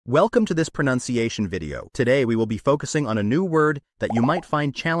Welcome to this pronunciation video. Today we will be focusing on a new word that you might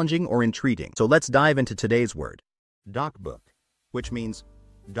find challenging or intriguing. So let's dive into today's word. Docbook, which means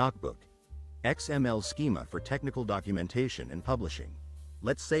docbook, XML schema for technical documentation and publishing.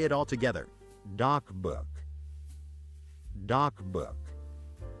 Let's say it all together. Docbook, docbook,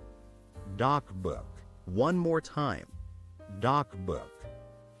 docbook. One more time. Docbook,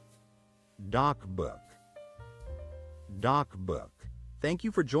 docbook, docbook. Thank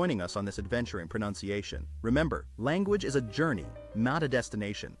you for joining us on this adventure in pronunciation. Remember, language is a journey, not a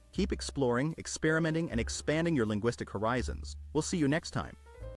destination. Keep exploring, experimenting, and expanding your linguistic horizons. We'll see you next time.